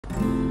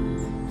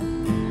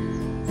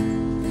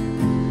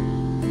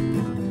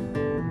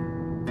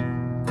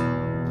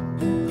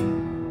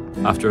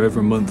After over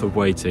a month of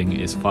waiting,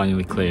 it's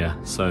finally clear,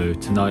 so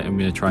tonight I'm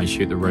going to try and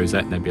shoot the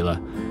Rosette Nebula,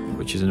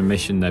 which is an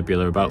emission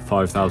nebula about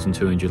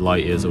 5,200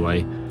 light years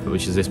away,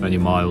 which is this many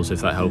miles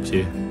if that helps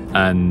you.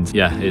 And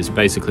yeah, it's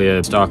basically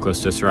a star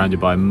cluster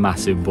surrounded by a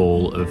massive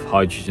ball of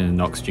hydrogen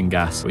and oxygen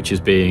gas, which is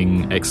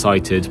being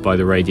excited by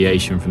the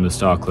radiation from the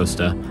star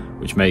cluster,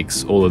 which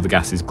makes all of the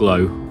gases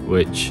glow,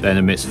 which then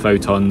emits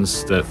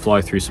photons that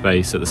fly through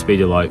space at the speed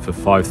of light for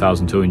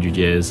 5,200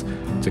 years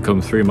to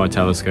come through my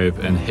telescope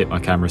and hit my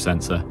camera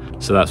sensor.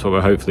 So that's what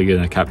we're hopefully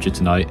going to capture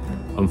tonight.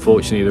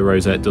 Unfortunately, the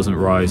Rosette doesn't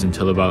rise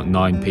until about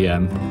 9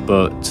 PM,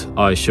 but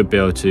I should be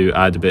able to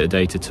add a bit of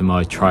data to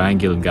my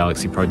Triangulum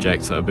Galaxy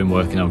project that I've been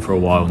working on for a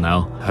while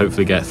now.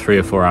 Hopefully get 3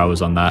 or 4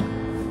 hours on that,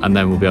 and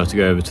then we'll be able to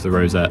go over to the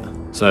Rosette.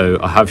 So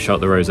I have shot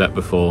the Rosette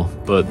before,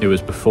 but it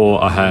was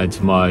before I had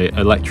my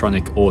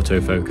electronic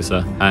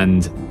autofocuser,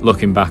 and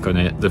looking back on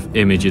it, the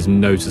image is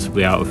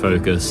noticeably out of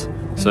focus.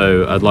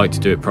 So I'd like to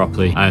do it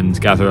properly and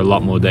gather a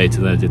lot more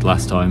data than I did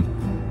last time.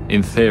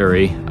 In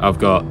theory, I've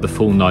got the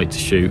full night to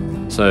shoot,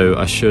 so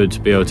I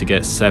should be able to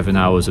get 7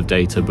 hours of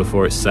data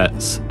before it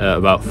sets at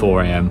about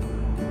 4 AM.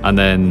 And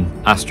then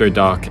Astro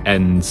Dark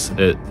ends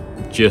at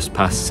just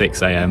past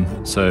 6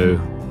 AM, so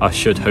I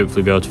should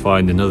hopefully be able to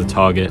find another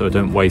target so I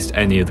don't waste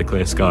any of the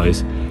clear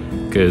skies,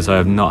 because I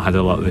have not had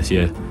a lot this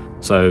year.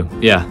 So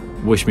yeah,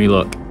 wish me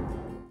luck.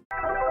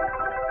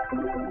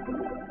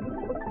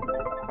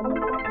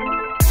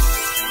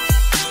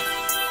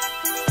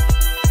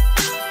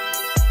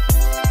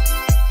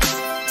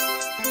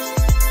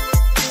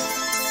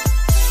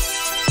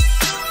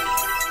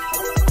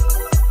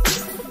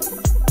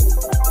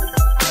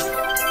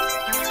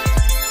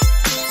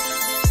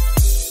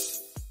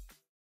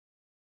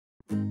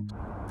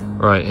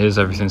 Right, here's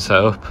everything set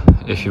up.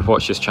 If you've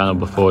watched this channel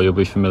before, you'll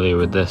be familiar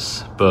with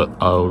this, but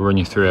I'll run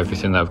you through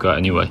everything that I've got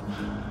anyway.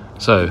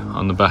 So,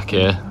 on the back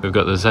here, we've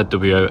got the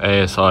ZWO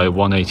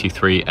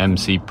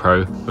ASI183MC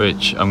Pro,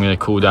 which I'm going to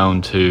cool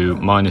down to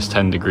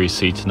 -10 degrees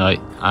C tonight,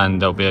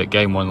 and they'll be at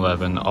game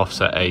 111,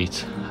 offset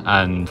 8,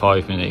 and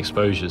 5-minute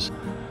exposures.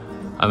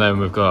 And then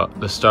we've got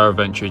the Star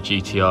Adventure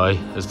GTI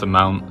as the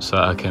mount, so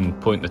that I can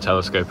point the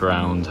telescope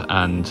around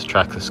and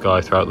track the sky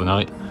throughout the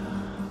night.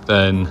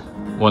 Then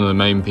one of the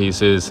main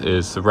pieces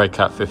is the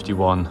Redcat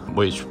 51,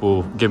 which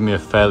will give me a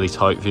fairly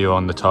tight view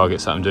on the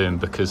targets that I'm doing,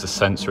 because the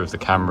sensor of the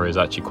camera is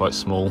actually quite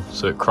small,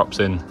 so it crops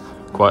in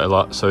quite a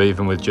lot. So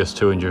even with just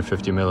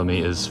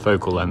 250mm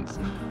focal length,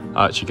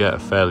 I actually get a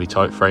fairly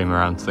tight frame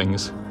around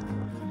things.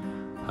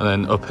 And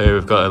then up here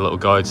we've got a little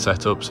guide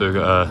set up, so we've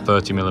got a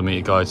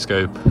 30mm guide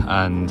scope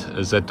and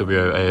a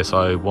ZWO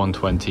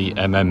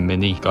ASI120MM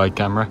Mini guide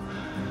camera.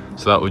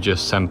 So that will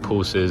just send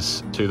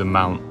pulses to the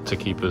mount to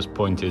keep us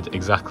pointed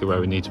exactly where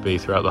we need to be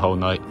throughout the whole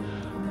night,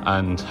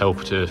 and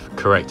help to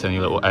correct any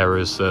little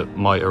errors that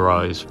might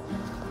arise.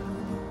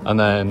 And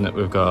then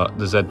we've got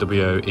the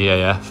ZWO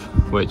EAF,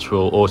 which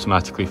will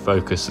automatically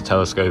focus the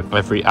telescope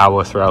every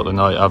hour throughout the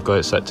night. I've got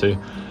it set to,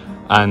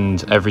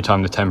 and every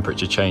time the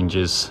temperature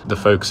changes, the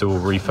focuser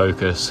will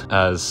refocus,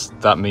 as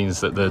that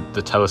means that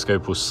the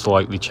telescope will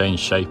slightly change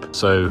shape,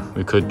 so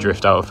we could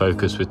drift out of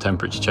focus with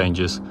temperature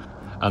changes.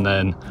 And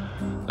then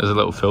there's a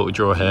little filter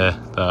drawer here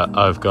that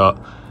I've got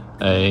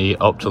a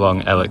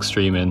Optolong LX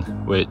stream in,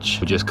 which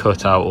will just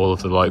cut out all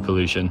of the light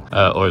pollution,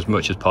 or as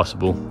much as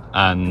possible,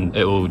 and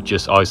it will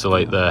just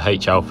isolate the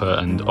H alpha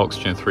and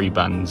oxygen 3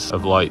 bands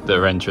of light that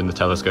are entering the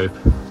telescope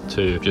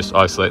to just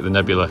isolate the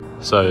nebula.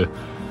 So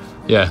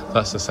yeah,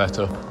 that's the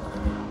setup.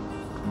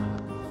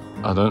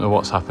 I don't know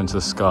what's happened to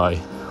the sky.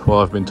 While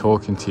I've been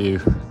talking to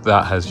you,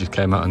 that has just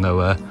came out of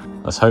nowhere.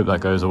 Let's hope that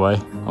goes away.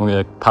 I'm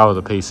going to power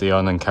the PC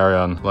on and carry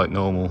on like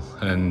normal,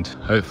 and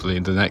hopefully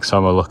the next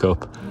time I look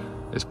up,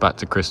 it's back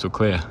to crystal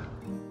clear.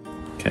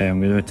 Okay, I'm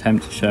going to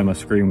attempt to share my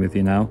screen with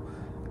you now,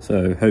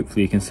 so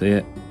hopefully you can see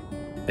it.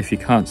 If you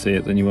can't see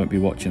it, then you won't be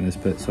watching this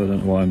bit, so I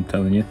don't know why I'm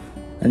telling you.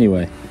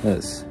 Anyway,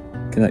 let's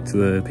connect to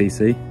the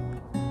PC.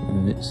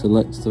 Right,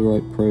 select the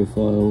right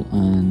profile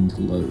and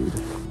load.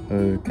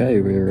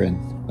 Okay, we're in.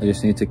 I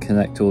just need to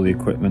connect all the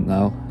equipment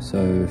now.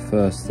 So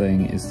first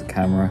thing is the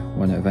camera,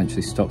 when it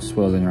eventually stops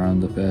swirling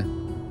around up here.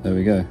 There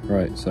we go.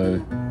 Right,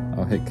 so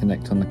I'll hit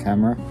connect on the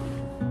camera,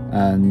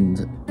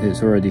 and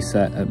it's already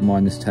set at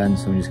 -10,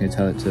 so I'm just going to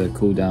tell it to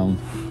cool down.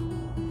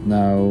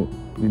 Now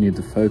we need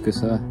the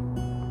focuser,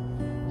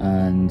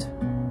 and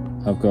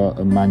I've got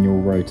a manual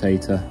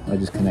rotator. I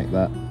just connect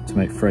that to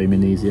make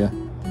framing easier.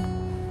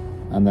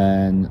 And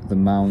then the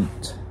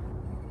mount,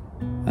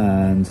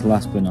 and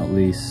last but not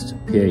least,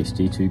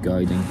 PhD2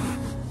 guiding.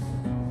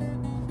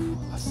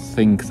 I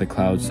think the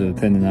clouds are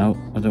thinning out.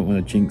 I don't want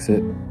to jinx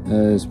it.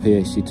 There's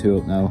PhD2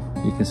 up now.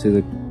 You can see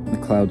the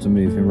clouds are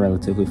moving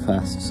relatively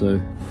fast, so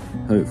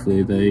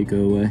hopefully they go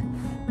away.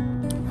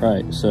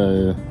 Right,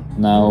 so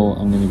now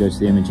I'm going to go to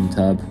the imaging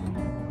tab.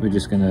 We're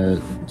just going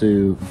to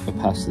do a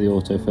pass to the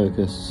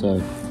autofocus,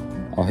 so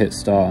I'll hit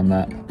start on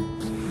that.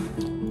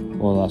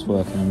 While that's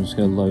working, I'm just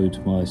going to load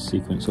my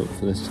sequence up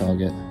for this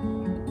target,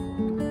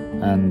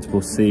 and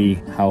we'll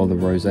see how the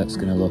Rosette's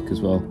going to look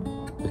as well.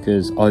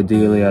 because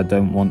ideally I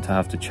don't want to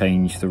have to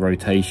change the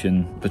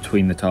rotation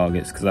between the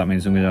targets, because that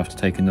means I'm going to have to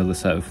take another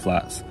set of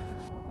flats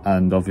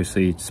and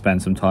obviously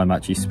spend some time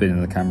actually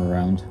spinning the camera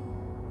around.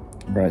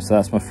 Right, so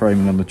that's my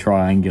framing on the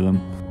triangulum.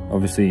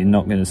 Obviously you're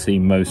not going to see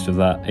most of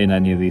that in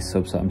any of these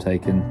subs that I'm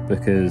taking,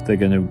 because they're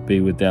going to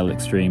be with Dell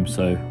Extreme,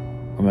 so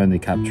I'm only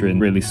capturing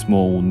really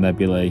small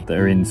nebulae that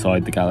are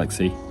inside the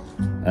galaxy,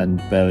 and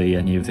barely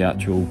any of the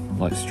actual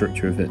like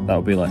structure of it.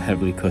 That'll be like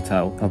heavily cut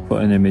out. I'll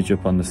put an image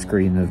up on the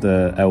screen of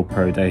the L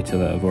Pro data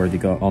that I've already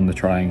got on the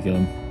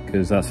triangulum,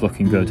 because that's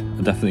looking good.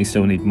 I definitely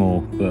still need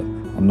more, but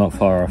I'm not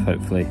far off,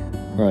 hopefully.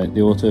 Right,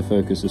 the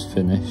autofocus is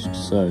finished,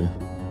 so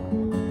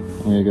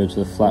I'm going to go to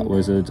the flat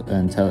wizard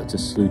and tell it to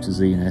slew to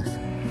zenith,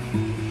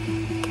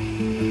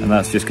 and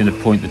that's just going to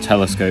point the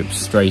telescope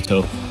straight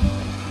up.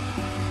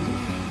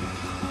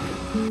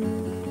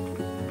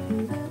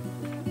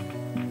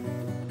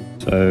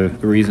 So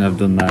the reason I've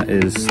done that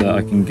is that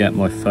I can get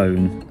my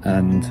phone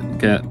and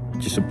get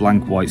just a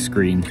blank white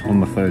screen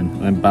on my phone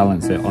and then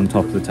balance it on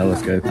top of the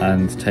telescope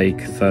and take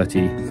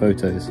 30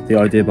 photos. The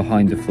idea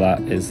behind the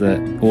flat is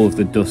that all of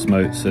the dust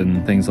motes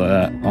and things like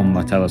that on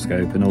my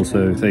telescope, and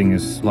also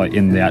things like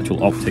in the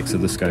actual optics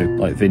of the scope,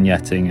 like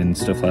vignetting and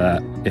stuff like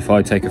that, if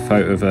I take a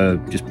photo of a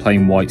just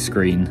plain white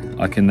screen,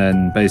 I can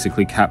then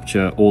basically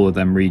capture all of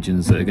them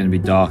regions that are going to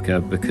be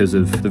darker because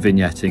of the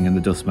vignetting and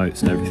the dust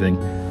motes and everything.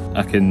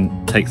 I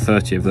can take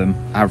 30 of them,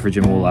 average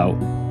them all out,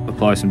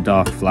 apply some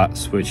dark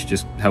flats which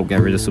just help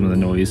get rid of some of the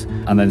noise,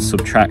 and then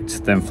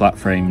subtract them flat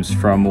frames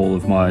from all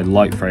of my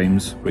light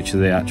frames, which are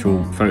the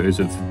actual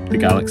photos of the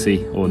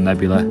galaxy or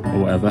nebula or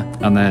whatever,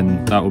 and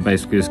then that will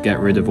basically just get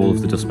rid of all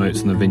of the dust motes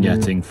and the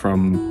vignetting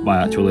from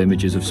my actual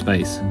images of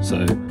space,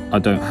 so I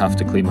don't have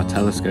to clean my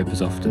telescope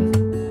as often,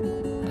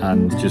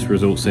 and just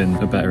results in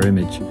a better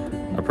image.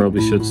 I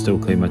probably should still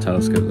clean my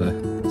telescope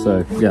though.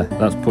 So yeah,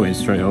 that's pointing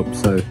straight up,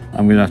 so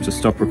I'm gonna have to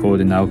stop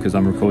recording now because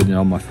I'm recording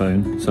on my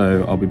phone,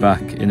 so I'll be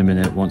back in a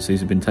minute once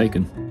these have been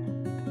taken.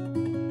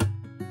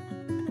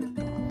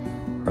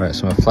 Right,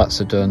 so my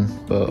flats are done,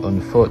 but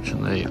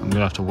unfortunately I'm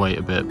gonna have to wait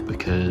a bit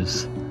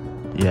because,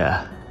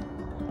 yeah,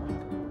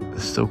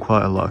 there's still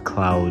quite a lot of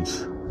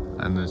clouds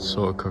and they're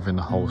sort of covering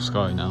the whole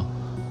sky now,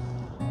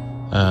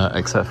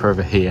 except for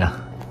over here.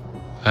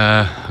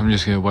 I'm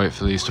just gonna wait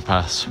for these to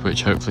pass,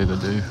 which hopefully they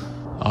do.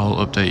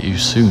 I'll update you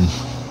soon.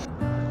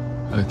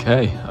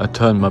 Okay, I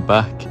turned my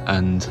back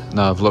and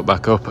now I've looked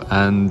back up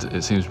and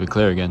it seems to be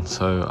clear again,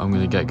 so I'm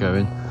going to get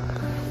going.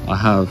 I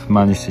have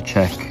managed to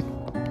check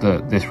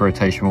that this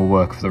rotation will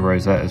work for the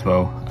Rosette as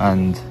well,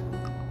 and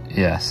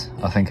yes,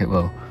 I think it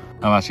will.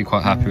 I'm actually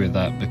quite happy with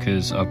that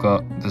because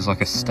there's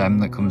like a stem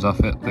that comes off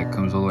it that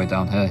comes all the way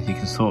down here. You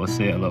can sort of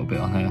see it a little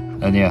bit on here,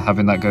 and yeah,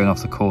 having that going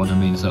off the corner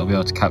means that I'll be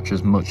able to capture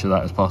as much of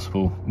that as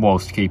possible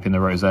whilst keeping the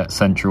Rosette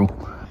central.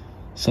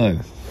 So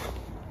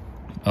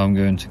I'm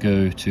going to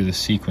go to the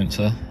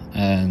sequencer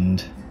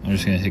and I'm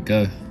just going to hit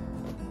go.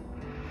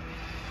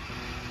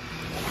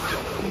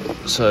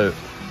 So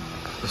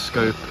the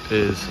scope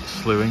is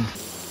slewing.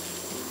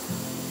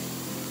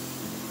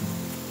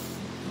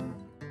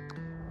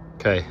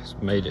 Okay, it's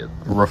made it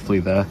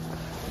roughly there.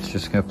 It's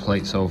just going to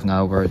plate solve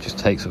now, where it just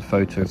takes a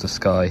photo of the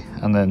sky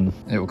and then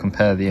it will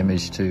compare the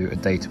image to a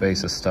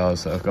database of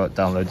stars that I've got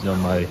downloaded on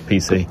my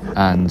PC,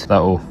 and that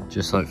will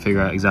just like figure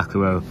out exactly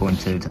where we're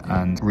pointed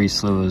and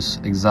re-slew us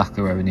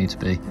exactly where we need to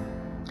be.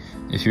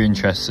 If you're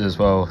interested as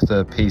well,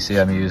 the PC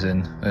I'm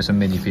using, it's a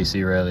mini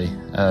PC really,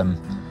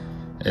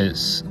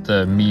 it's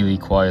the MeLE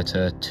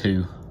Quieter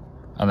 2,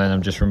 and then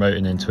I'm just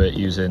remoting into it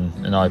using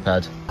an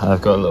iPad. And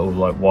I've got a little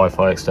like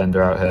Wi-Fi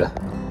extender out here.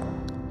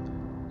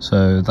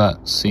 So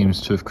that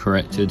seems to have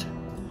corrected.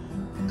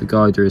 The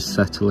guider is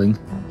settling,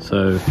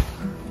 so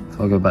if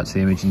I go back to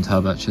the imaging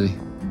tab actually,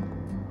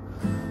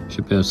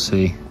 should be able to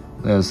see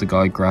there's the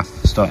guide graph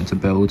starting to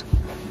build.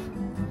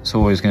 It's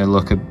always going to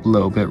look a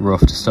little bit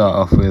rough to start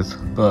off with,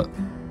 but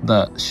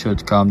that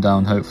should calm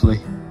down hopefully.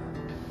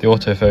 The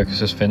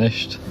autofocus is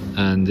finished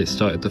and it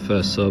started the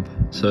first sub,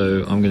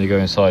 so I'm going to go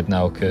inside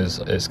now because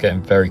it's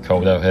getting very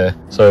cold out here.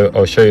 So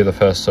I'll show you the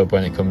first sub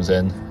when it comes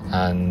in,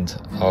 and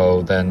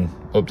I'll then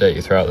update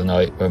you throughout the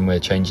night when we're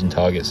changing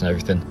targets and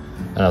everything,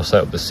 and I'll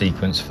set up the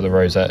sequence for the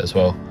Rosette as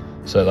well,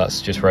 so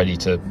that's just ready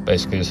to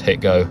basically just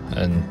hit go,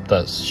 and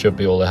that should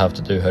be all I have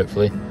to do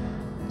hopefully.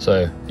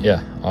 So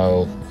yeah,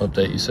 I'll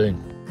update you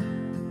soon.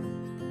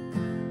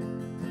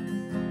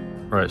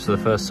 Right, so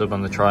the first sub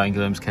on the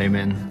triangulums came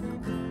in.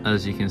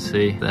 As you can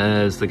see,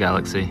 there's the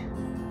galaxy.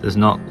 There's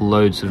not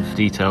loads of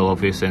detail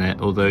obvious in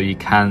it, although you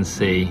can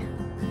see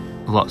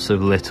lots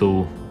of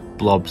little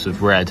blobs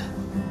of red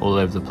all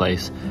over the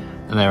place,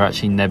 and they're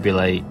actually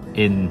nebulae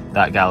in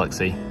that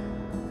galaxy.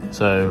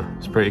 So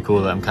it's pretty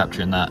cool that I'm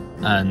capturing that,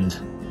 and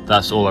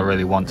that's all I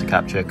really want to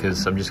capture,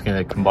 because I'm just going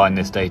to combine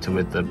this data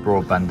with the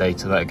broadband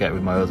data that I get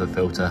with my other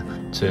filter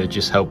to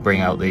just help bring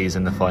out these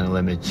in the final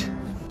image.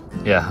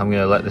 Yeah, I'm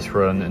going to let this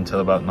run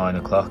until about 9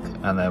 o'clock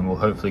and then we'll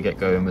hopefully get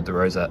going with the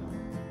Rosette.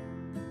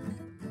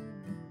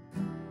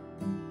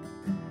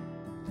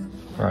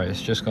 Right,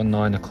 it's just gone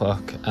 9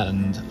 o'clock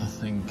and I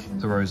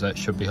think the Rosette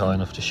should be high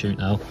enough to shoot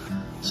now.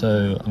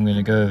 So I'm going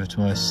to go over to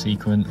my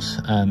sequence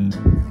and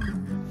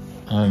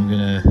I'm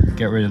going to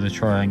get rid of the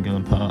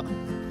triangular part,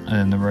 and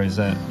then the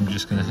rosette, I'm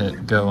just going to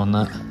hit go on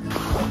that.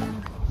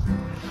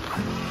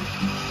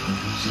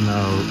 So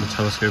now the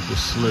telescope will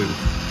slew.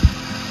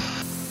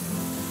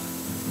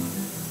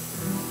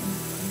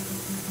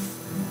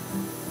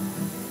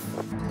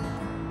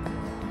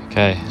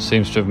 Okay,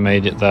 seems to have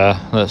made it there.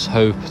 Let's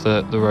hope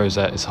that the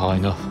rosette is high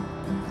enough.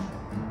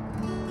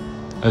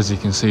 As you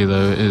can see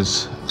though, it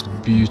is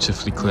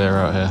beautifully clear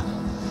out here.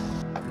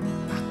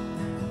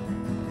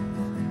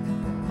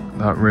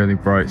 That really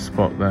bright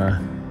spot there,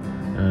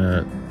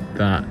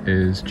 that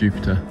is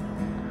Jupiter.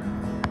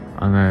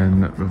 And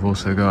then we've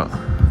also got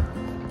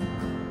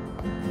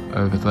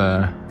over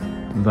there,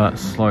 that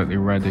slightly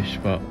reddish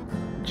spot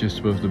just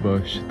above the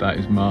bush, that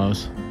is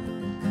Mars.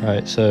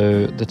 Right,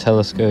 so the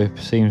telescope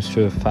seems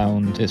to have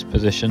found its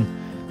position.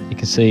 You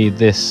can see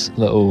this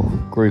little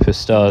group of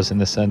stars in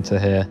the center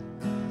here,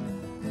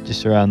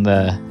 just around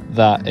there.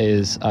 That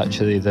is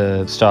actually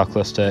the star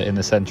cluster in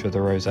the center of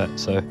the rosette,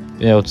 so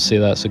being able to see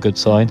that's a good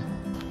sign.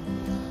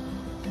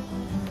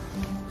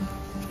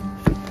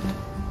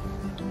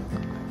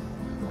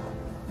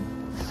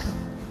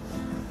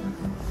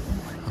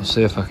 I'll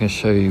see if I can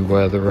show you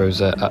where the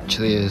rosette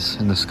actually is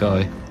in the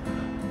sky.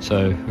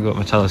 So we've got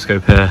my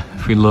telescope here.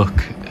 If we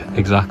look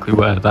exactly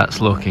where that's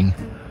looking,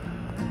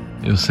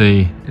 you'll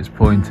see it's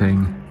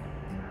pointing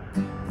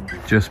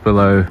just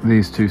below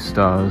these two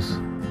stars.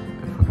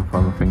 If I can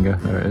find my finger,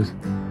 there it is.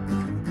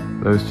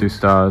 Those two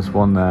stars,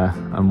 one there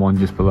and one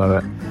just below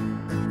it.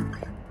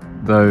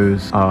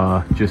 Those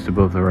are just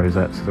above the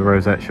rosette, so the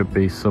rosette should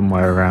be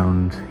somewhere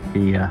around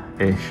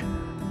here-ish.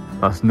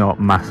 That's not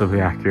massively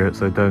accurate,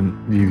 so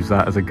don't use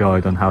that as a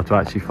guide on how to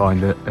actually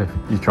find it if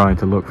you're trying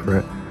to look for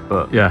it.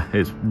 But yeah,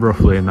 it's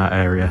roughly in that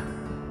area.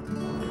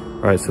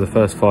 Right, so the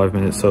first 5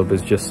 minute sub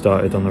has just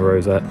started on the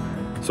rosette.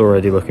 It's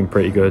already looking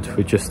pretty good.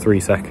 With just 3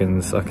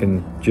 seconds, I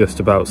can just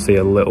about see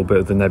a little bit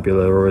of the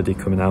nebula already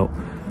coming out.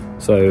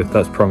 So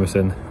that's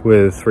promising.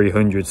 With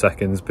 300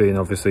 seconds being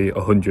obviously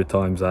 100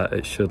 times that,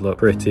 it should look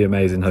pretty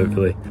amazing,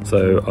 hopefully.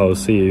 So I'll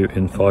see you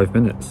in 5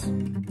 minutes.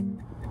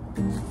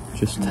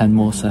 Just 10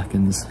 more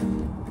seconds.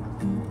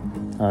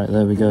 All right,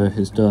 there we go,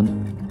 it's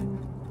done.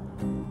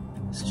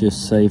 It's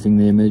just saving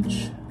the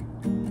image.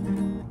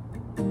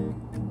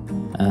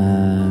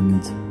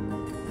 And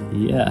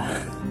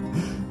yeah,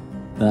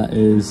 that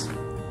is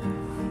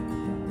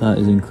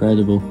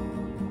incredible.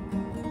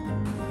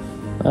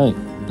 Right,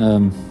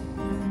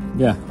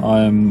 yeah, I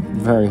am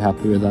very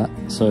happy with that.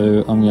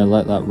 So I'm gonna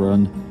let that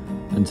run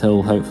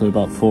until hopefully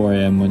about 4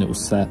 AM when it will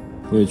set,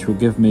 which will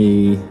give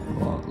me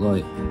what,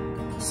 like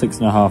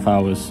 6.5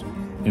 hours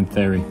in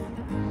theory.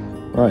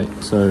 Right,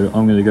 so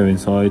I'm going to go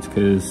inside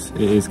because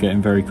it is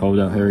getting very cold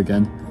out here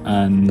again,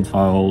 and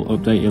I'll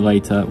update you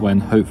later when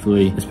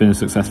hopefully it's been a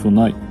successful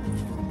night.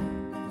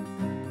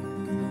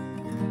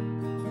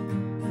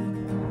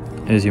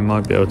 As you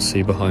might be able to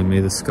see behind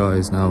me, the sky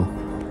is now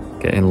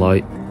getting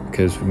light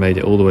because we've made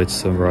it all the way to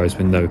sunrise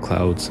with no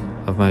clouds.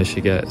 I've managed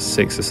to get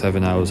 6 or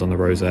 7 hours on the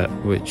rosette,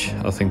 which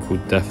I think will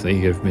definitely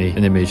give me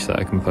an image that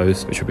I can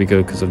post, which will be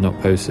good because I've not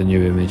posted a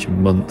new image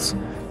in months.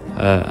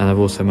 And I've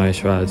also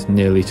managed to add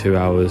nearly 2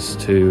 hours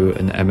to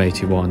an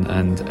M81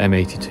 and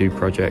M82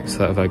 projects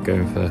that I've had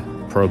going for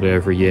probably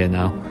over a year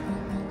now.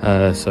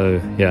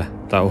 So yeah,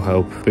 that will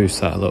help boost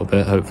that a little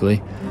bit,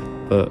 hopefully.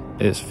 But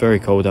it's very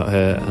cold out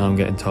here and I'm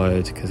getting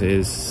tired because it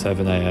is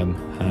 7 AM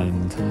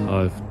and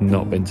I've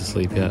not been to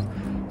sleep yet.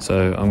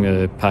 So I'm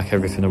going to pack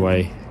everything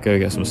away, go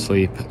get some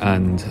sleep,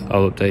 and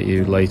I'll update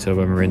you later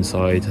when we're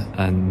inside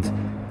and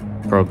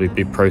probably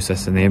be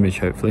processing the image,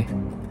 hopefully.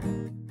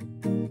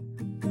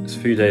 It's a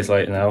few days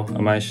later now.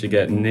 I managed to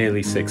get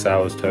nearly 6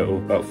 hours total,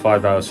 about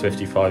 5 hours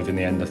 55 in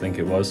the end I think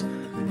it was,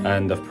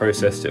 and I've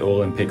processed it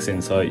all in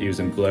Pixinsight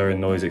using blur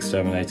and noise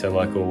exterminator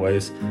like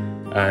always,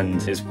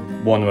 and it's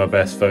one of my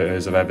best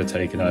photos I've ever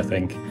taken, I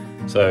think,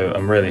 so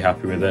I'm really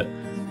happy with it.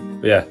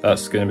 But yeah,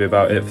 that's going to be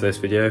about it for this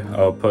video.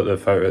 I'll put the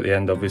photo at the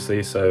end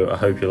obviously, so I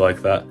hope you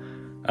like that,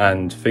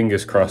 and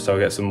fingers crossed I'll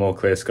get some more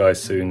clear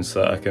skies soon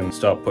so that I can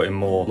start putting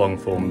more long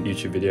form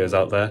YouTube videos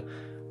out there.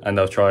 And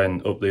I'll try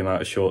and up the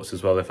amount of shorts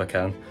as well if I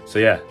can. So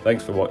yeah,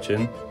 thanks for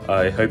watching.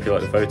 I hope you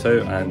like the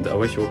photo and I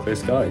wish you all clear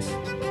skies.